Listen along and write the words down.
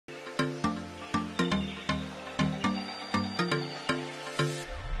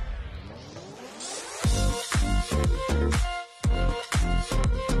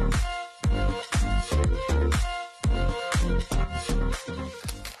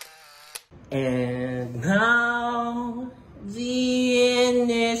And now the end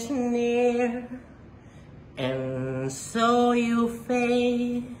is near, and so you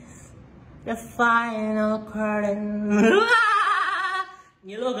face the final curtain.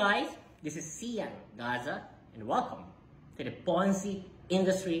 Hello guys, this is Xian Gaza, and welcome to the Ponzi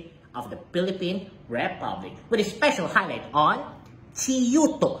industry of the Philippine Republic, with a special highlight on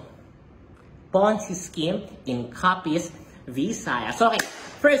Chiyuto Ponzi scheme in Capiz, Visayas. So, okay,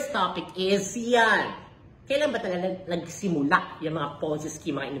 first topic is yan. Kailan ba talaga nagsimula yung mga Ponzi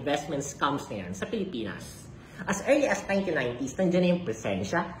scheme, mga investment scams na yan sa Pilipinas? As early as 1990s, nandiyan na yung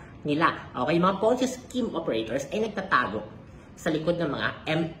presensya nila. Okay, mga Ponzi scheme operators ay nagtatago sa likod ng mga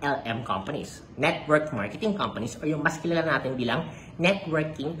MLM companies, network marketing companies, o yung mas kilala natin bilang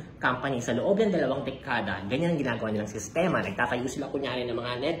networking companies. Sa loob ng 2 dekada, ganyan ang ginagawa nilang sistema. Nagtatayo sila kunyari ng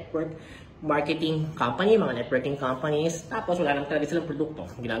mga network marketing company, mga networking companies, tapos wala lang talaga silang produkto.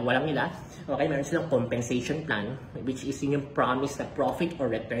 Ginagawa lang nila, okay, meron silang compensation plan, which is yung promise na profit or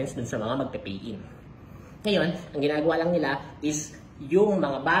returns dun sa mga magpe-pay-in. Ngayon, ang ginagawa lang nila is yung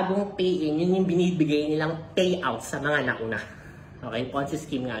mga bagong pay-in, yun yung binibigay nilang payout sa mga nauna. Okay, Ponzi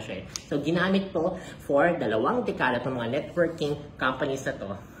scheme nga siya. So, ginamit to for 2 dekada itong mga networking companies na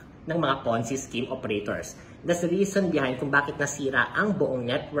to ng mga Ponzi scheme operators. That's the reason behind kung bakit nasira ang buong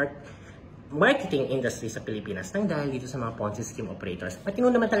network marketing industry sa Pilipinas nang dahil dito sa mga Ponzi scheme operators. Matino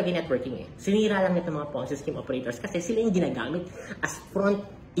naman talaga yung networking eh. Sinira lang nito mga Ponzi scheme operators kasi sila yung ginagamit as front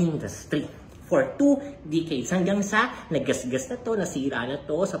industry for 2 decades hanggang sa naggasgas na to, nasira na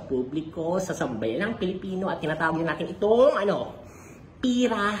to sa publiko, sa sambayan ng Pilipino, at tinatawag natin itong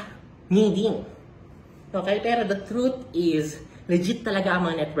pyramiding. Okay, pero the truth is legit talaga ang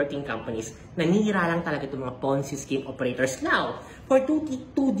mga networking companies. Nanira lang talaga itong mga Ponzi scheme operators. Now, for 2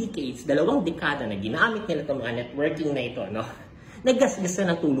 decades, 2 dekada na ginamit nila itong mga networking na ito, no? Naggasgas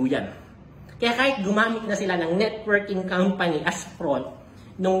na ng tuluyan. Kaya kahit gumamit na sila ng networking company as front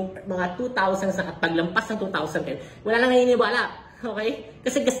nung mga 2000s at paglampas ng 2010, wala lang naniniwala. Okay?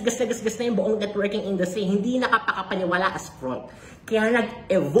 Kasi gasgas na yung buong networking industry. Hindi nakapakapaniwala as front. Kaya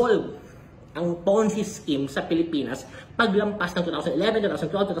nag-evolve ang Ponzi scheme sa Pilipinas paglampas ng 2011,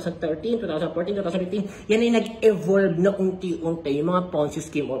 2012, 2013, 2014, 2015, yan ay nag-evolve na unti-unti yung mga Ponzi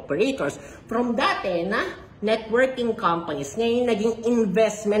scheme operators. From dati na networking companies, ngayon naging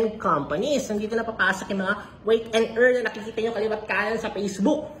investment companies. Nandito na papasok yung mga wait and earn na nakikita nyo kaliwat kanan sa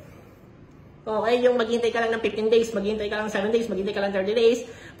Facebook. Okay, yung maghintay ka lang ng 15 days, maghintay ka lang 7 days, maghintay ka lang 30 days,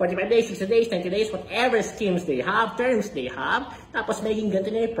 45 days, 60 days, 90 days, whatever schemes they have, terms they have, tapos magiging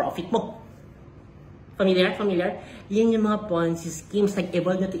ganito na yung profit mo. Familiar? Familiar? Yun yung mga Ponzi schemes.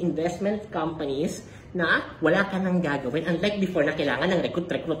 Nag-evolve na to investment companies na wala ka nang gagawin. Unlike before na kailangan ng recruit.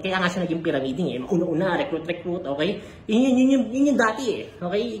 Kaya nga siya naging pyramiding eh. Una-una, recruit, okay? Yun yung dati eh.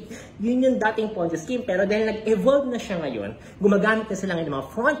 Okay? Yun yung dating Ponzi scheme. Pero dahil nag-evolve na siya ngayon, gumagamit na sila ng mga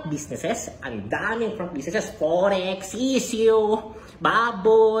front businesses. Ang daming front businesses. Forex, issue,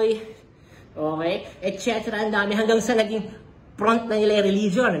 baboy, okay? Etc. Ang dami hanggang sa naging front na nila yung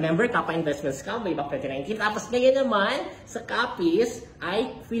religion. Remember, Kappa Investment Scam way back 2019. Tapos ngayon naman, sa Capiz,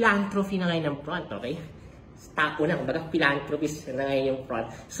 ay philanthropy na ngayon ng front, okay? Tapo na, kumbaga philanthropist na ngayon yung front.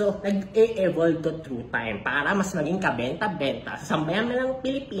 So, nag-e-evolve to through time para mas maging kabenta-benta sa sambayan ng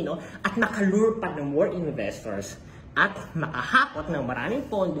Pilipino at makalure pa ng more investors at makahakot ng maraming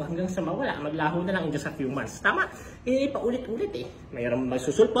pondo hanggang sa mawala, maglaho na lang in just a few months. Tama? Eh, paulit-ulit eh. Mayroong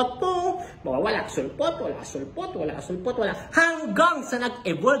magsusulpot po, mawawala, sulpot, wala, hanggang sa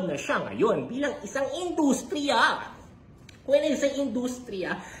nag-evolve na siya ngayon bilang isang industriya. Kung ano isang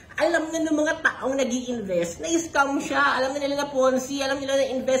industriya, alam na ng mga taong nag-i-invest, na-scam siya, alam na nila na Ponzi, alam nila na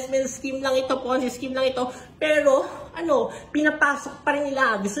investment scheme lang ito, Ponzi scheme lang ito, pero, pinapasok pa rin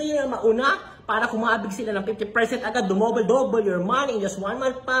nila. Gusto nila mauna, para kumabig sila ng 50% agad, double your money in just 1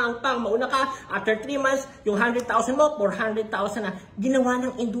 month, mauna ka, after 3 months, yung 100,000 mo, 400,000 na, ginawa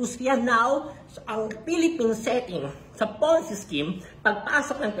ng industriya. Now, ang Philippine setting sa Ponzi scheme,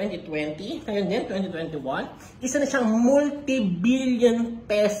 pagpasok ng 2020, ngayon din, 2021, isa na siyang multi-billion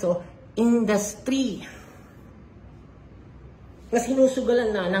peso industry na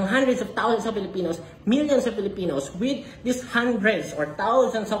sinusugalan na ng hundreds of thousands of Filipinos, millions of Filipinos with these hundreds or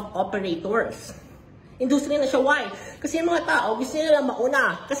thousands of operators. Industriya na siya. Why? Kasi yung mga tao, gusto nila lang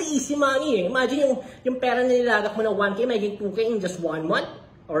mauna. Kasi easy money eh. Imagine yung pera na nilagak mo na 1K, magiging 2K in just 1 month,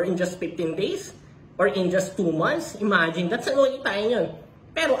 or in just 15 days, or in just 2 months. Imagine, that's ano itain yun.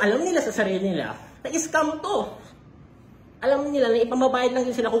 Pero alam nila sa sarili nila, na-scam to. Alam nila na ipamabayad lang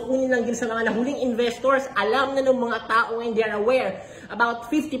din sila, kukunin lang din sa mga nahuling investors. Alam na ng mga tao and they're aware. About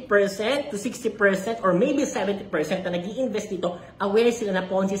 50% to 60% or maybe 70% na nag-i-invest dito, aware sila na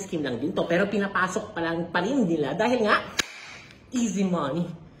Ponzi scheme lang din to. Pero pinapasok pa rin nila dahil nga, easy money.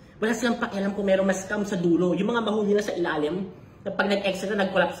 Wala silang pakialam kung merong mas scam sa dulo. Yung mga mahuli na sa ilalim, na pag nag-exit na,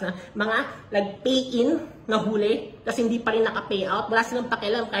 nag-collapse na, mga nag-pay-in na huli, kasi hindi pa rin naka-payout, wala silang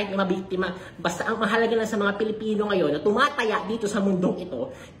pakialam kahit na mabiktima. Basta ang mahalaga lang sa mga Pilipino ngayon na tumataya dito sa mundong ito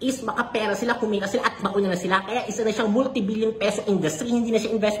is makapera sila, kumita sila at mauna na sila. Kaya isa na siyang multi-billion peso industry, hindi na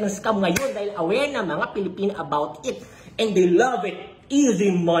siya investment scam ngayon dahil aware na mga Pilipino about it. And they love it. Easy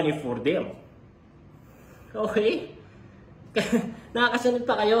money for them. Okay? Nakakasunod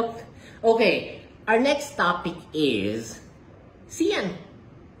pa kayo? Okay. Our next topic is Xian,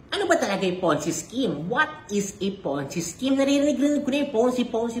 ano ba talaga yung Ponzi scheme? What is a Ponzi scheme? Naririnig ko na yung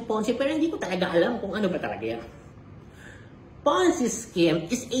Ponzi, pero hindi ko talaga alam kung ano ba talaga yan. Ponzi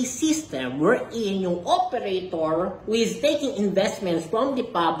scheme is a system wherein yung operator who is taking investments from the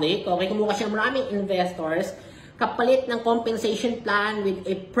public, okay, kumuha siya maraming investors, kapalit ng compensation plan with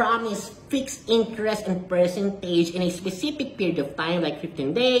a promised fixed interest and percentage in a specific period of time like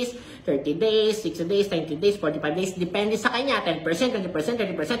 15 days, 30 days, 60 days, 90 days, 45 days, depende sa kanya, 10%, 20%,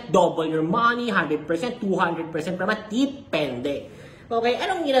 30%, double your money, 100%, 200% per month, depende. Okay,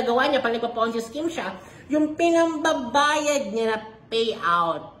 anong ginagawa niya pag nagpa-Ponzi scheme siya? Yung pinambabayad niya na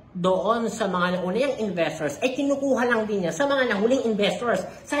payout doon sa mga naunang investors, ay kinukuha lang din niya sa mga nahuling investors.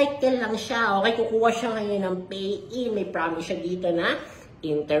 Cycle lang siya, okay? Kukuha siya ngayon ng pay-in, may promise siya dito na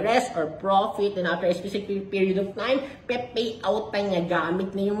interest or profit and after a specific period of time, pay-out niya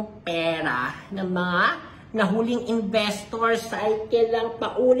gamit na yung pera ng mga nahuling investors. Cycle lang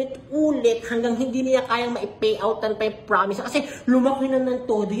paulit-ulit hanggang hindi niya kayang ma-pay-outan pa yung promise. Kasi lumaki na ng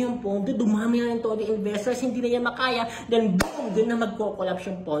todo yung pondo, dumami na ng todo yung investors, hindi na niya makaya. Then boom, doon na magko-collapse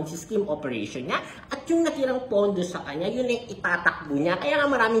yung Ponzi scheme operation niya. At yung natirang pondo sa kanya, yun yung itatakbo niya. Kaya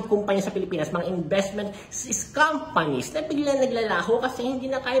nga maraming kumpanya sa Pilipinas, mga investment companies na bigla naglalaho kasi hindi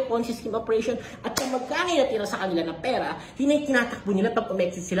na kaya Ponzi scheme operation. At kung magkano natira sa kanila na pera, yun yung tinatakbo nila pag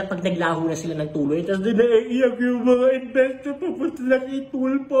umexit sila, pag naglaho na sila ng tuloy. Tapos doon iyak yung mga investor, papunta lang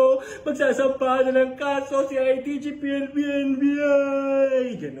itulpo, magsasampahan na ng kaso si ITG, PNP,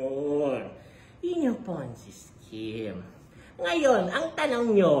 NBI. Ganon. Yun yung Ponzi scheme. Ngayon, ang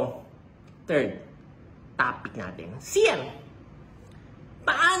tanong nyo, third topic natin, Xian,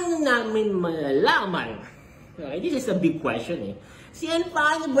 paano namin malalaman? Okay, this is a big question eh. Xian,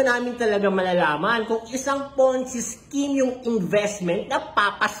 paano ba namin talaga malalaman kung isang Ponzi scheme yung investment na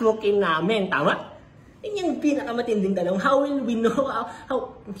papasukin namin? Tama? Yan yung pinakamatinding tanong. How will we know?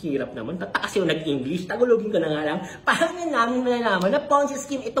 Ang hirap naman. Kasi yung nag-English. Tagulogin ko na nga lang. Paano namin malalaman na Ponzi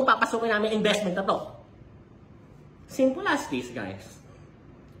scheme itong papasukin namin investment na to? Simple as this, guys.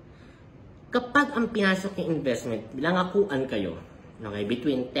 Kapag ang pinasok yung investment, bilangakuan kayo, okay,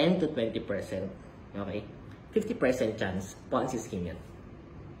 between 10 to 20%, okay, 50% chance, Ponzi scheme yan.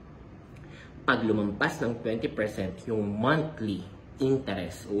 Pag lumampas ng 20% yung monthly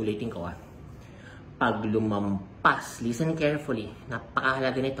interest, uulitin ko pag lumampas, listen carefully,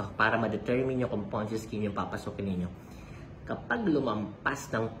 napakahalaga nito para ma-determine nyo kung Ponzi scheme yung papasukin ninyo. Kapag lumampas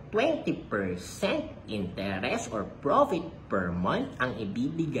ng 20% interest or profit per month ang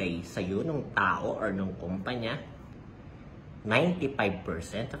ibibigay sa'yo ng tao or ng kumpanya,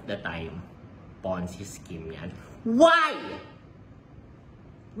 95% of the time, Ponzi scheme yan. Why?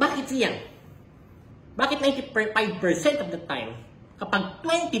 Bakit yan? Bakit 95% of the time? Kapag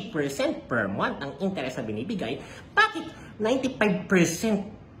 20% per month ang interest na binibigay, bakit 95%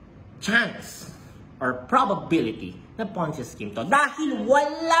 chance or probability na Ponzi scheme to? Dahil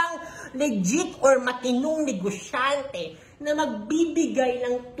walang legit or matinong negosyante na magbibigay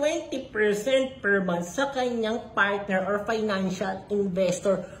ng 20% per month sa kanyang partner or financial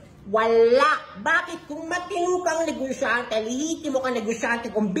investor. Wala! Bakit? Kung matino kang negosyante, lihitimo kang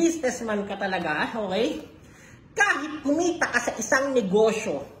negosyante, kung businessman ka talaga, okay? Kahit kumita ka sa isang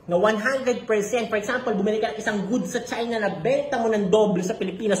negosyo na 100%, for example, bumili ka ng isang goods sa China na benta mo ng doble sa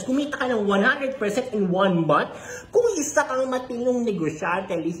Pilipinas, kumita ka ng 100% in 1 month, kung isa kang matinong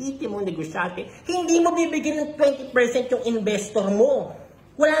negosyante, lehitimong negosyante, hindi mo bibigyan ng 20% yung investor mo.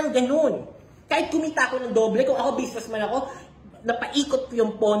 Walang ganun. Kahit kumita ako ng doble, kung ako businessman ako, napaikot ko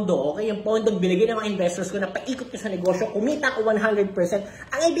yung pondo, okay? Yung pondo binigay ng mga investors ko, napaikot ko sa negosyo, kumita ko 100%.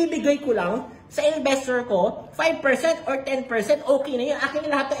 Ang ibibigay ko lang sa investor ko, 5% or 10%, okay na yun. Akin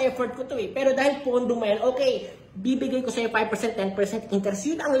na lahat ng effort ko to eh. Pero dahil pondo mo yan, okay, bibigay ko sa'yo 5%, 10% interest.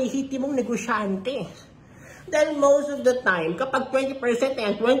 Yun ang lehitimong negosyante. Dahil most of the time, kapag 20%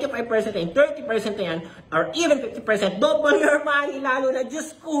 na yan, 25% na yan, 30% na yan, or even 50%, double your money, lalo na,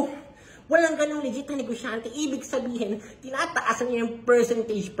 Diyos ko, walang ganong legit na negosyante. Ibig sabihin, tinataasan niya yung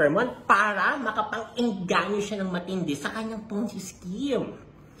percentage per month para makapang-engganyo siya ng matindi sa kanyang Ponzi scheme.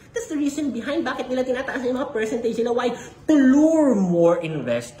 That's the reason behind bakit nila tinataasan yung mga percentage nila. Why? To lure more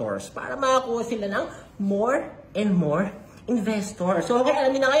investors. Para makakuha sila ng more and more investors. So, okay,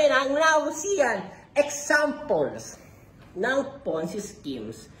 alam niyo na ngayon, ang nausiyan, examples ng Ponzi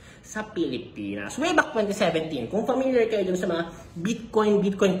schemes sa Pilipinas. Way back 2017, kung familiar kayo dun sa mga Bitcoin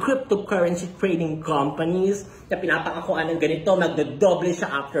cryptocurrency trading companies na pinapakakuan ng ganito, magdodoble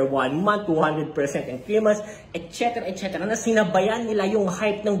siya after 1 month, 200% increments, etc. na sinabayan nila yung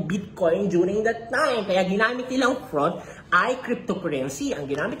hype ng Bitcoin during that time. Kaya ginamit nilang front ay cryptocurrency. Ang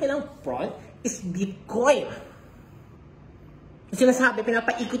ginamit nilang front is Bitcoin. Sinasabi,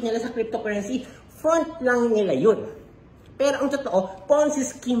 pinapaikot nila sa cryptocurrency, front lang nila yun. Pero ang totoo, Ponzi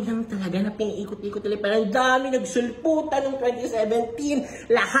scheme lang talaga na piniikot-ikot nila. Pero ang dami nagsulputan ng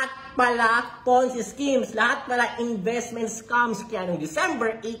 2017. Lahat pala Ponzi schemes, lahat pala investment scams. Kaya noong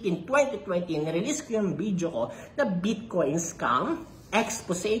December 18, 2020, nirelease ko yung video ko na Bitcoin scam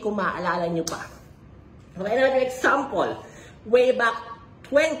expose, kung maaalala nyo pa. Okay, another example. Way back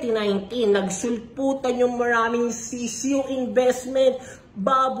 2019, nagsulputan yung maraming sisiw investment,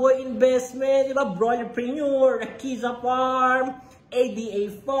 baboy investment, diba? Broilerpreneur, Akiza Farm,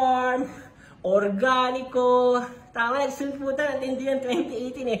 ADA Farm, Organico. Tama, nagsulputan natin din ng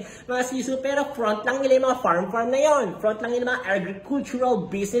 2018 eh. Mga sisiw, pero front lang nila yung mga farm na yon. Front lang nila mga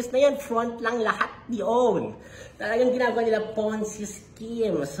agricultural business na yon. Front lang lahat yun. Talagang ginagawa nila Ponzi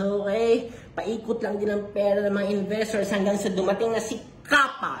schemes. Okay? Paikot lang din ang pera ng mga investors hanggang sa dumating na si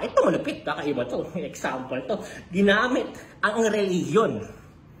Kapa. Ito malupit, kakaiba to. Example to. Ginamit ang religion.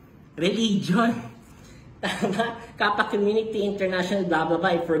 Tama? Kapa Community International, blah, blah,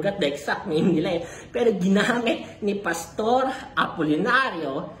 blah. I forgot the exact name nila eh. Pero ginamit ni Pastor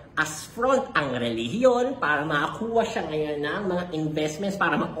Apolinario as front ang religion para makakuha siya ngayon ng mga investments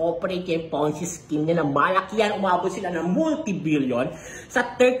para ma-operate yung Ponzi scheme nila. Malaki yan, umabot sila ng multi-billion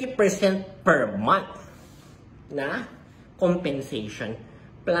sa 30% per month na compensation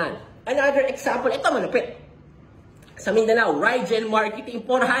plan. Another example, ito malupit. Sa Mindanao, Rygen Marketing,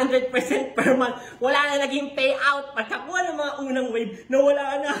 400% per month. Wala na naging payout. Pagkakuha ng mga unang wave,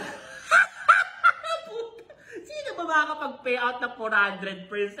 nawala na. Sino ba makakapag-payout na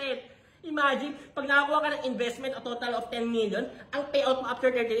 400%? Imagine, pag nakakuha ka ng investment, a total of 10 million, ang payout mo after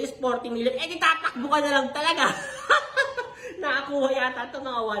 30 days, 40 million, eh, tatakbo ka na lang talaga. Nakakuha yata ito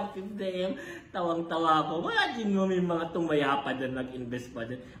mga 150. Tawang-tawa ko. Imagine mo may mga tumaya pa doon, nag-invest pa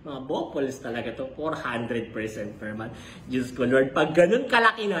doon. Mga bopols talaga to 400% per month. Diyos ko Lord, pag ganun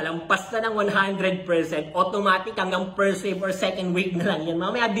kalaki na, lampas na ng 100%, automatic hanggang first wave or second wave na lang yan.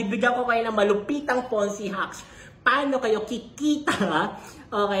 Mamaya, bibigyan ko kayo ng malupitang Ponzi hacks. Paano kayo kikita,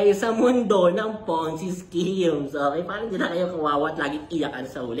 okay, sa mundo ng Ponzi schemes? Okay, paano hindi na kayo kawawa at laging iyakan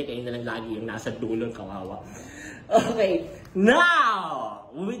sa huli? Kayo na lang lagi yung nasa dulong kawawa. Okay, now,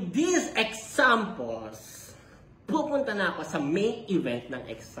 with these examples, pupunta na ako sa main event ng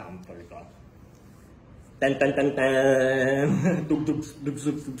example ko.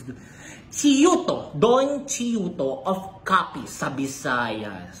 Chiyuto, Don Chiyuto of Copy sa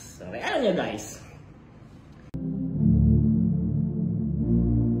Visayas. Okay, alam nyo guys,